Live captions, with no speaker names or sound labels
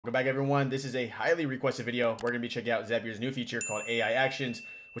Welcome back, everyone. This is a highly requested video. We're going to be checking out Zapier's new feature called AI Actions,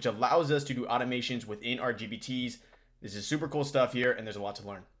 which allows us to do automations within our GPTs. This is super cool stuff here, and there's a lot to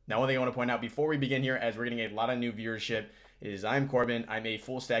learn. Now, one thing I want to point out before we begin here, as we're getting a lot of new viewership, is I'm Corbin. I'm a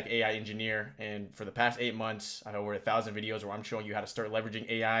full stack AI engineer, and for the past 8 months, I have over 1,000 videos where I'm showing you how to start leveraging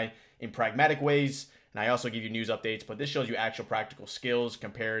AI in pragmatic ways. And I also give you news updates, but this shows you actual practical skills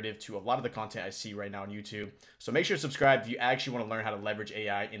comparative to a lot of the content I see right now on YouTube. So make sure to subscribe if you actually want to learn how to leverage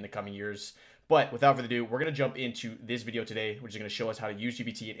AI in the coming years. But without further ado, we're going to jump into this video today, which is going to show us how to use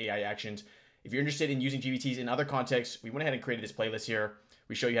GPT and AI actions. If you're interested in using GPTs in other contexts, we went ahead and created this playlist here.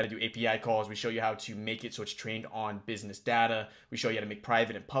 We show you how to do API calls. We show you how to make it so it's trained on business data. We show you how to make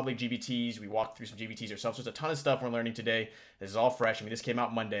private and public GPTs. We walk through some GPTs ourselves. So there's a ton of stuff we're learning today. This is all fresh. I mean, this came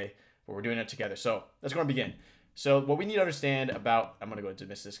out Monday, but we're doing it together. So let's go and begin. So what we need to understand about, I'm going to go and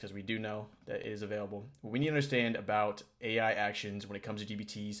dismiss this because we do know that it is available. What we need to understand about AI actions when it comes to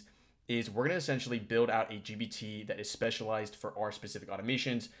GPTs is we're going to essentially build out a GPT that is specialized for our specific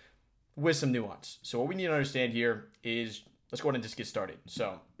automations with some nuance. So what we need to understand here is, let's go ahead and just get started.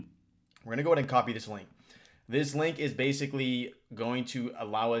 So we're going to go ahead and copy this link. This link is basically going to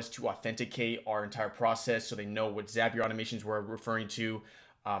allow us to authenticate our entire process so they know what Zapier automations we're referring to.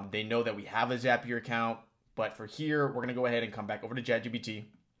 They know that we have a Zapier account, but for here, we're going to go ahead and come back over to ChatGPT.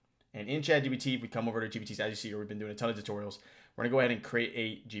 And in ChatGPT, if we come over to GPTs, as you see here, we've been doing a ton of tutorials. We're going to go ahead and create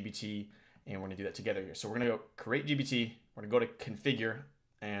a GPT, and we're going to do that together here. So we're going to go create GPT. We're going to go to configure,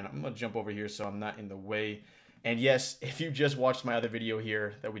 and I'm going to jump over here so I'm not in the way. And yes, if you just watched my other video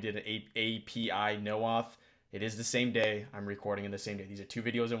here that we did an API no auth, it is the same day. I'm recording in the same day. These are 2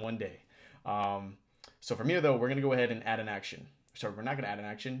 videos in one day. So from here, though, we're going to go ahead and add an action. So we're not going to add an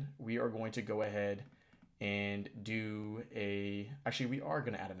action. We are going to go ahead and do actually, we are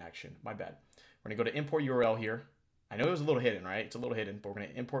going to add an action. My bad. We're going to go to import URL here. I know it was a little hidden, right? It's a little hidden, but we're going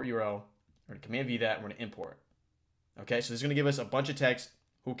to import URL. We're going to Command V that, and we're going to import. Okay, so this is going to give us a bunch of text.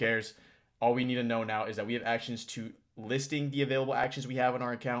 Who cares? All we need to know now is that we have actions to listing the available actions we have in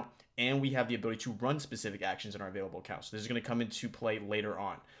our account, and we have the ability to run specific actions in our available account. So this is going to come into play later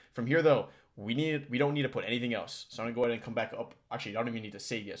on. From here, though, we don't need to put anything else. So I'm going to go ahead and come back up. Actually, I don't even need to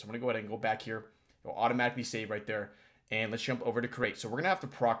save yet. So I'm going to go ahead and go back here. It will automatically save right there. And let's jump over to create. So we're going to have to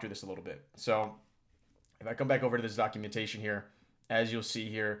proctor this a little bit. So if I come back over to this documentation here, as you'll see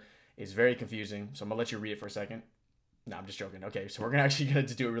here, it's very confusing. So I'm going to let you read it for a second. No, I'm just joking. Okay, so we're actually going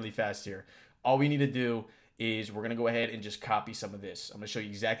to do it really fast here. All we need to do is we're going to go ahead and just copy some of this. I'm going to show you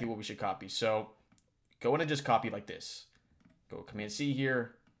exactly what we should copy. So go in and just copy like this. Go Command C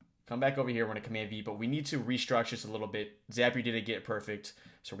here. Come back over here. We're going to Command V, but we need to restructure this a little bit. Zapier didn't get it perfect.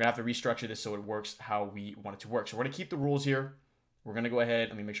 So we're going to have to restructure this so it works how we want it to work. So we're going to keep the rules here. We're going to go ahead.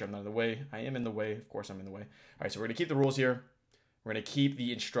 Let me make sure I'm not in the way. I am in the way. Of course, I'm in the way. All right, so we're going to keep the rules here. We're going to keep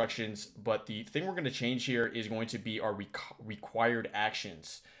the instructions, but the thing we're going to change here is going to be our required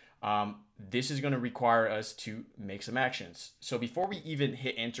actions. This is going to require us to make some actions. So before we even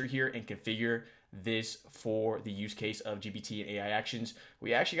hit enter here and configure this for the use case of GPT and AI actions,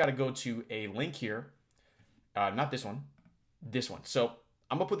 we actually got to go to a link here. Not this one, this one. So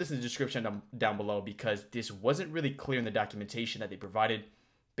I'm going to put this in the description down below because this wasn't really clear in the documentation that they provided.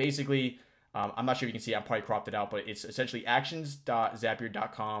 Basically, I'm not sure if you can see, I probably cropped it out, but it's essentially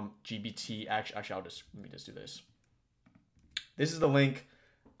actions.zapier.com GPT action. Actually, let me just do this. This is the link.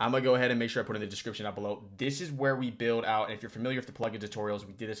 I'm going to go ahead and make sure I put in the description down below. This is where we build out, and if you're familiar with the plugin tutorials,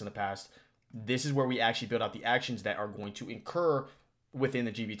 we did this in the past. This is where we actually build out the actions that are going to incur within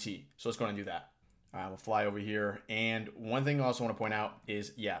the GPT. So let's go ahead and do that. All right, I'm going to fly over here. And one thing I also want to point out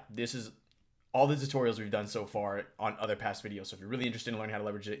is, yeah, this is all the tutorials we've done so far on other past videos. So if you're really interested in learning how to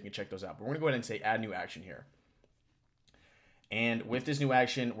leverage it, you can check those out. But we're going to go ahead and say add new action here. And with this new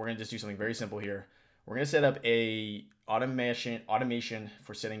action, we're going to just do something very simple here. We're going to set up a automation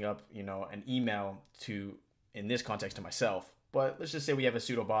for setting up, an email to, in this context, to myself. But let's just say we have a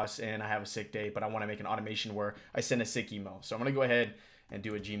pseudo boss and I have a sick day, but I want to make an automation where I send a sick email. So I'm going to go ahead and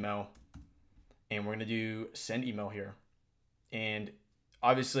do a Gmail, and we're going to do send email here. And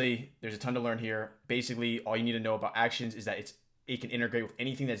obviously, there's a ton to learn here. Basically, all you need to know about actions is that it can integrate with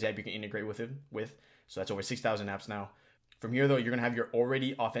anything that Zapier can integrate with. So that's over 6,000 apps now. From here, though, you're going to have your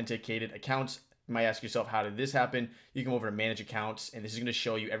already authenticated accounts. You might ask yourself, how did this happen? You come over to manage accounts, and this is going to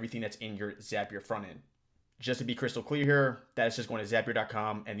show you everything that's in your Zapier front end. Just to be crystal clear here, that's just going to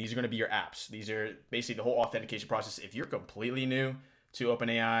zapier.com, and these are going to be your apps. These are basically the whole authentication process. If you're completely new to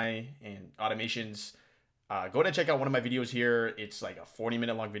OpenAI and automations, go ahead and check out one of my videos here. It's like a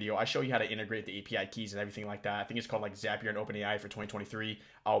 40-minute long video. I show you how to integrate the API keys and everything like that. I think it's called like Zapier and OpenAI for 2023.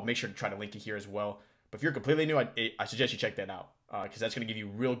 I'll make sure to try to link it here as well. But if you're completely new, I suggest you check that out. because that's going to give you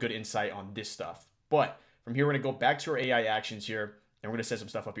real good insight on this stuff. But from here, we're going to go back to our AI actions here, and we're going to set some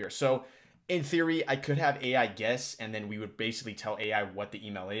stuff up here. So in theory, I could have AI guess, and then we would basically tell AI what the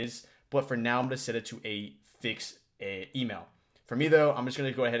email is. But for now, I'm going to set it to a fixed email. For me, though, I'm just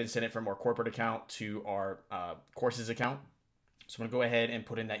going to go ahead and send it from our corporate account to our courses account. So I'm going to go ahead and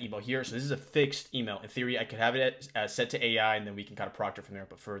put in that email here. So this is a fixed email. In theory, I could have it set to AI, and then we can kind of proctor from there.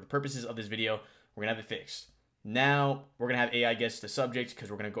 But for the purposes of this video, we're going to have it fixed. Now, we're going to have AI guess the subject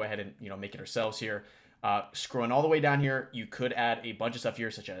because we're going to go ahead and make it ourselves here. Scrolling all the way down here, you could add a bunch of stuff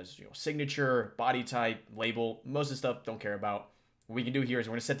here, such as signature, body type, label. Most of the stuff don't care about. What we can do here is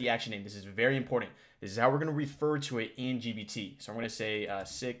we're going to set the action name. This is very important. This is how we're going to refer to it in GPT. So I'm going to say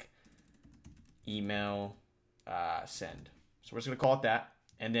sick email send. So we're just going to call it that.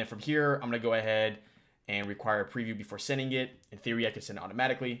 And then from here, I'm going to go ahead and require a preview before sending it. In theory, I could send it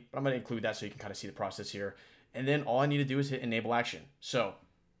automatically, but I'm going to include that so you can kind of see the process here. And then all I need to do is hit enable action. So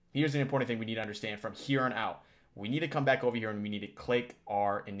here's an important thing we need to understand from here on out. We need to come back over here and we need to click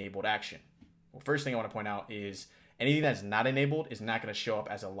our enabled action. Well, first thing I want to point out is anything that's not enabled is not going to show up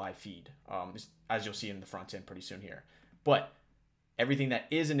as a live feed, as you'll see in the front end pretty soon here. But everything that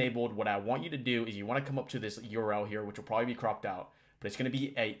is enabled, what I want you to do is you want to come up to this URL here, which will probably be cropped out, but it's going to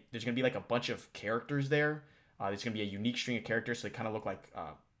be there's going to be like a bunch of characters there. There's going to be a unique string of characters, so they kind of look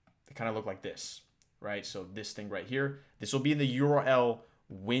like this, right? So this thing right here, this will be in the URL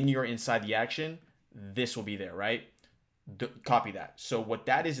when you're inside the action. This will be there, right? Copy that. So what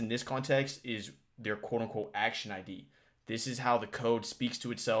that is in this context is their quote unquote action ID. This is how the code speaks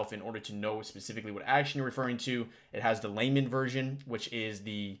to itself in order to know specifically what action you're referring to. It has the layman version, which is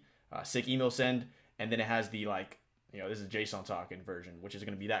the sick email send. And then it has the this is JSON talking version, which is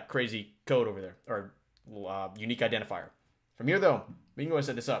going to be that crazy code over there, or unique identifier. From here though, we can go and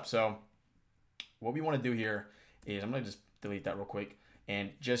set this up. So what we want to do here is I'm going to just delete that real quick.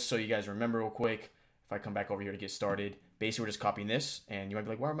 And just so you guys remember real quick, if I come back over here to get started, basically we're just copying this, and you might be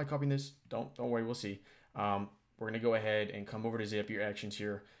like, why am I copying this? Don't worry, we'll see. We're gonna go ahead and come over to Zapier Actions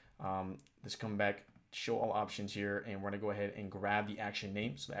here. Let's come back, show all options here, and we're gonna go ahead and grab the action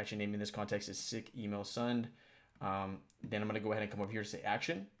name. So the action name in this context is sick email send. Then I'm gonna go ahead and come over here to say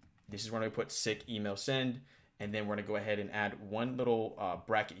action. This is where I'm gonna put sick email send, and then we're gonna go ahead and add one little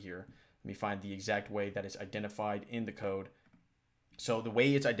bracket here. Let me find the exact way that is identified in the code. So the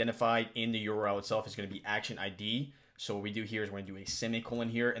way it's identified in the URL itself is going to be action ID. So what we do here is we're going to do a semicolon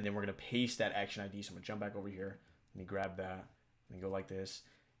here, and then we're going to paste that action ID. So I'm going to jump back over here. Let me grab that. Let me go like this.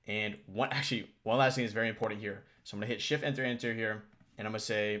 And one last thing is very important here. So I'm going to hit Shift Enter Enter here, and I'm going to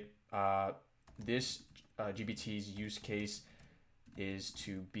say this GPT's use case is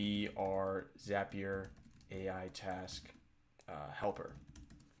to be our Zapier AI task helper.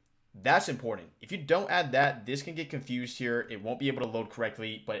 That's important. If you don't add that, this can get confused here. It won't be able to load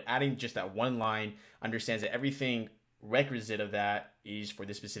correctly, but adding just that one line understands that everything requisite of that is for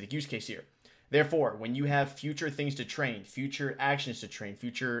this specific use case here. Therefore, when you have future things to train, future actions to train,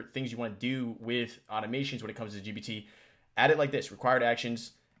 future things you want to do with automations when it comes to GPT, add it like this: required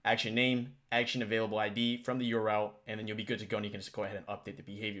actions, action name, action available ID from the URL, and then you'll be good to go, and you can just go ahead and update the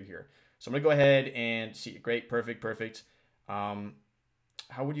behavior here. So I'm going to go ahead and see. Great, perfect.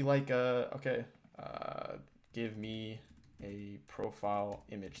 How would you like, give me a profile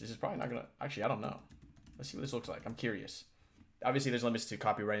image. This is probably not going to, actually, I don't know. Let's see what this looks like. I'm curious. Obviously, there's limits to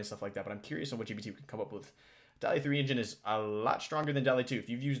copyright and stuff like that, but I'm curious on what GPT can come up with. DALL-E 3 engine is a lot stronger than DALL-E 2. If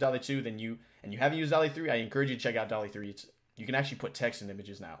you've used DALL-E 2, and you haven't used DALL-E 3, I encourage you to check out DALL-E 3. You can actually put text in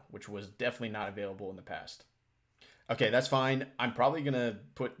images now, which was definitely not available in the past. Okay, that's fine. I'm probably going to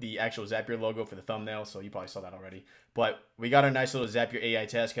put the actual Zapier logo for the thumbnail, so you probably saw that already. But we got our nice little Zapier AI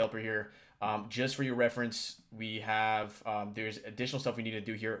task helper here. Just for your reference, we have, there's additional stuff we need to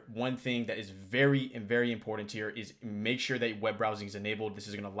do here. One thing that is very important here is make sure that web browsing is enabled. This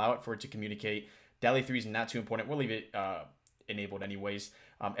is going to allow it for it to communicate. DALL-E 3 is not too important. We'll leave it enabled anyways.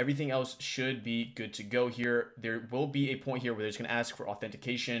 Everything else should be good to go here. There will be a point here where it's going to ask for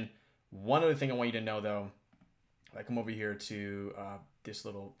authentication. One other thing I want you to know, though, if I come over here to this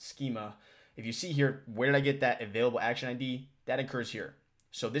little schema, if you see here, where did I get that available action ID? That occurs here.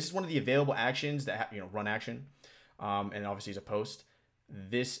 So this is one of the available actions that run action, and obviously is a post.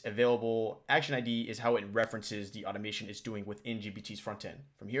 This available action ID is how it references the automation it's doing within GPT's front end.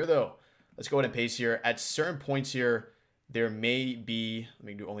 From here though, let's go ahead and paste here. At certain points here, there may be, let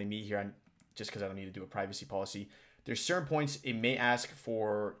me do only me here, just because I don't need to do a privacy policy. There's certain points it may ask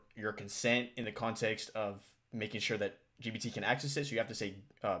for your consent in the context of making sure that GPT can access it. So you have to say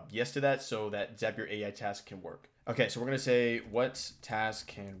yes to that so that Zapier AI task can work. Okay, so we're going to say, what task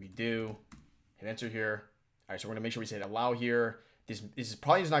can we do? Hit enter here. right, so we're gonna make sure we say allow here. This is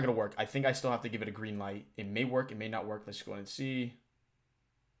probably not gonna work. I think I still have to give it a green light. It may work, it may not work. Let's go ahead and see.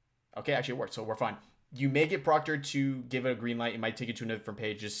 Okay, actually it worked, so we're fine. You may get proctored to give it a green light. It might take you to a different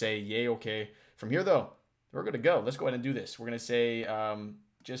page. Just say yay, okay. From here though, we're good to go. Let's go ahead and do this. We're gonna say,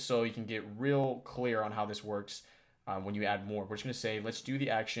 just so you can get real clear on how this works when you add more. We're just gonna say, let's do the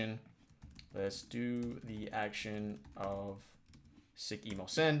action. Let's do the action of sick email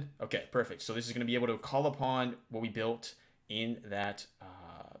send. Okay, perfect. So this is gonna be able to call upon what we built in that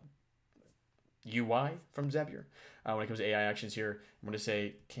UI from Zapier. When it comes to AI actions here, I'm going to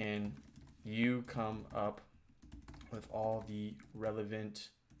say, can you come up with all the relevant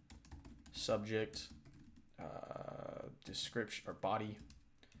subject description or body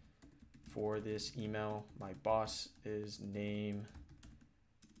for this email? My boss's name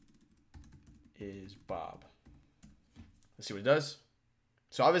is Bob. Let's see what it does.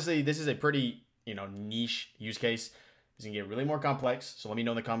 So obviously this is a pretty, niche use case. It's gonna get really more complex. So let me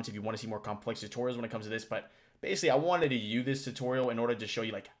know in the comments if you want to see more complex tutorials when it comes to this. But basically I wanted to use this tutorial in order to show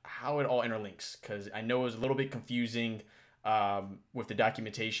you like how it all interlinks, because I know it was a little bit confusing with the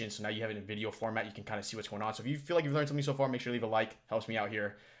documentation. So now you have it in video format, you can kind of see what's going on. So if you feel like you've learned something so far, make sure to leave a like, helps me out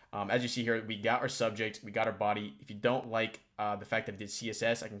here. As you see here, we got our subject, we got our body. If you don't like the fact that it did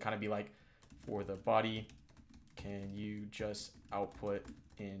CSS, I can kind of be like, for the body, can you just output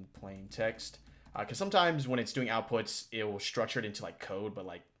in plain text? Because sometimes when it's doing outputs, it will structure it into like code, but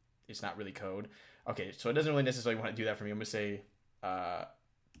like it's not really code. Okay, so it doesn't really necessarily want to do that for me. I'm gonna say,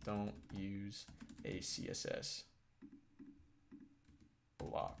 don't use a CSS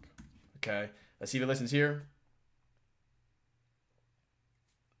block. Okay, let's see if it listens here.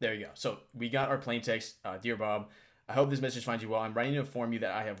 There you go. So we got our plain text. Dear Bob, I hope this message finds you well. I'm writing to inform you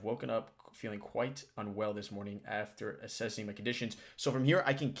that I have woken up feeling quite unwell this morning after assessing my conditions. So from here,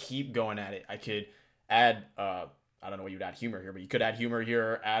 I can keep going at it. I could add, I don't know what you'd add humor here, but you could add humor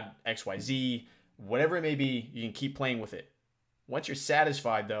here, add XYZ, whatever it may be, you can keep playing with it. Once you're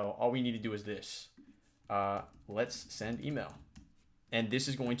satisfied though, all we need to do is this. Let's send email. And this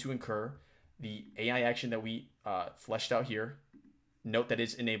is going to incur the AI action that we fleshed out here. Note that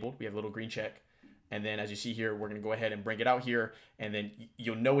it's enabled. We have a little green check. And then as you see here, we're going to go ahead and bring it out here. And then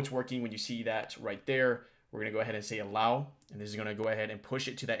you'll know it's working when you see that right there. We're going to go ahead and say allow. And this is going to go ahead and push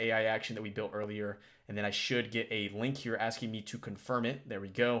it to that AI action that we built earlier. And then I should get a link here asking me to confirm it. There we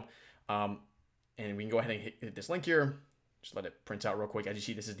go. And we can go ahead and hit this link here. Just let it print out real quick. As you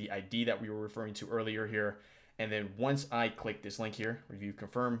see, this is the ID that we were referring to earlier here. And then once I click this link here, review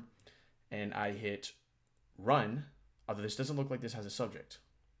confirm, and I hit run, although this doesn't look like this has a subject.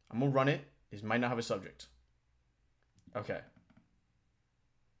 I'm going to run it. This might not have a subject. Okay.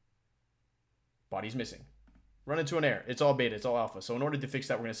 Body's missing. Run into an error. It's all beta. It's all alpha. So in order to fix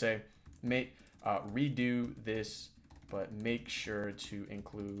that, we're going to say, redo this, but make sure to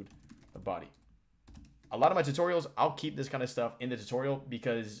include the body. A lot of my tutorials, I'll keep this kind of stuff in the tutorial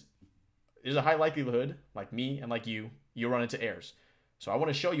because there's a high likelihood, like me and like you'll run into errors. So I want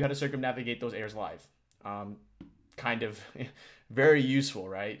to show you how to circumnavigate those errors live. Kind of very useful,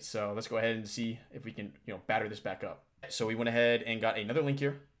 right? So let's go ahead and see if we can, batter this back up. So we went ahead and got another link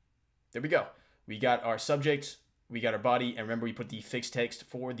here. There we go. We got our subject, we got our body, and remember we put the fixed text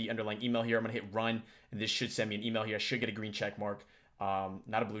for the underlying email here. I'm gonna hit run, and this should send me an email here. I should get a green check mark,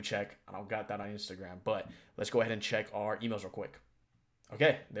 not a blue check. I don't got that on Instagram, but let's go ahead and check our emails real quick.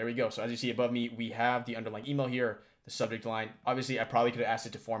 Okay, there we go. So as you see above me, we have the underlying email here, the subject line. Obviously, I probably could have asked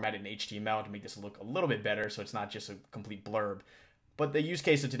it to format it in HTML to make this look a little bit better so it's not just a complete blurb. But the use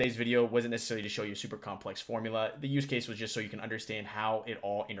case of today's video wasn't necessarily to show you a super complex formula. The use case was just so you can understand how it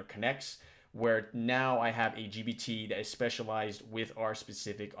all interconnects, where now I have a GPT that is specialized with our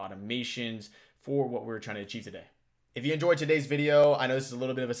specific automations for what we're trying to achieve today. If you enjoyed today's video, I know this is a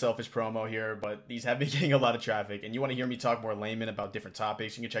little bit of a selfish promo here, but these have been getting a lot of traffic, and you want to hear me talk more layman about different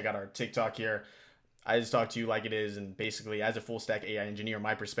topics, you can check out our TikTok here. I just talk to you like it is, and basically as a full stack AI engineer,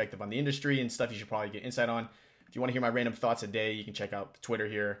 my perspective on the industry and stuff you should probably get insight on. If you want to hear my random thoughts a day, you can check out Twitter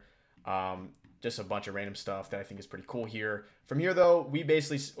here. Just a bunch of random stuff that I think is pretty cool here. From here, though, we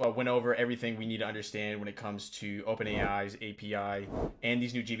basically went over everything we need to understand when it comes to OpenAI's API and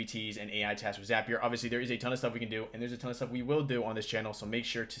these new GPTs and AI tasks with Zapier. Obviously, there is a ton of stuff we can do, and there's a ton of stuff we will do on this channel, so make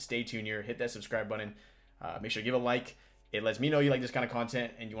sure to stay tuned here. Hit that subscribe button. Make sure to give a like. It lets me know you like this kind of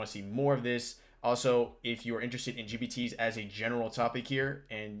content and you want to see more of this. Also, if you are interested in GPTs as a general topic here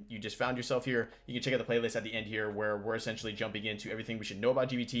and you just found yourself here, you can check out the playlist at the end here where we're essentially jumping into everything we should know about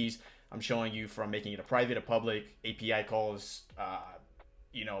GPTs. I'm showing you from making it a private, a public, API calls,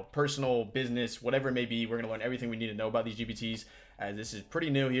 personal, business, whatever it may be. We're going to learn everything we need to know about these GPTs as this is pretty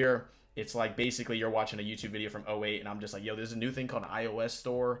new here. It's like basically you're watching a YouTube video from '08, and I'm just like, yo, there's a new thing called an iOS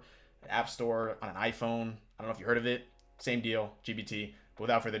store, an app store on an iPhone. I don't know if you heard of it. Same deal, GPT. But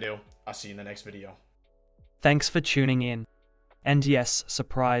without further ado, I'll see you in the next video. Thanks for tuning in. And yes,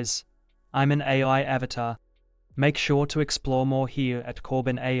 surprise, I'm an AI avatar. Make sure to explore more here at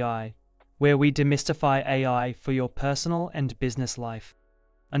Corbin AI, where we demystify AI for your personal and business life.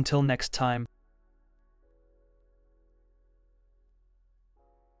 Until next time.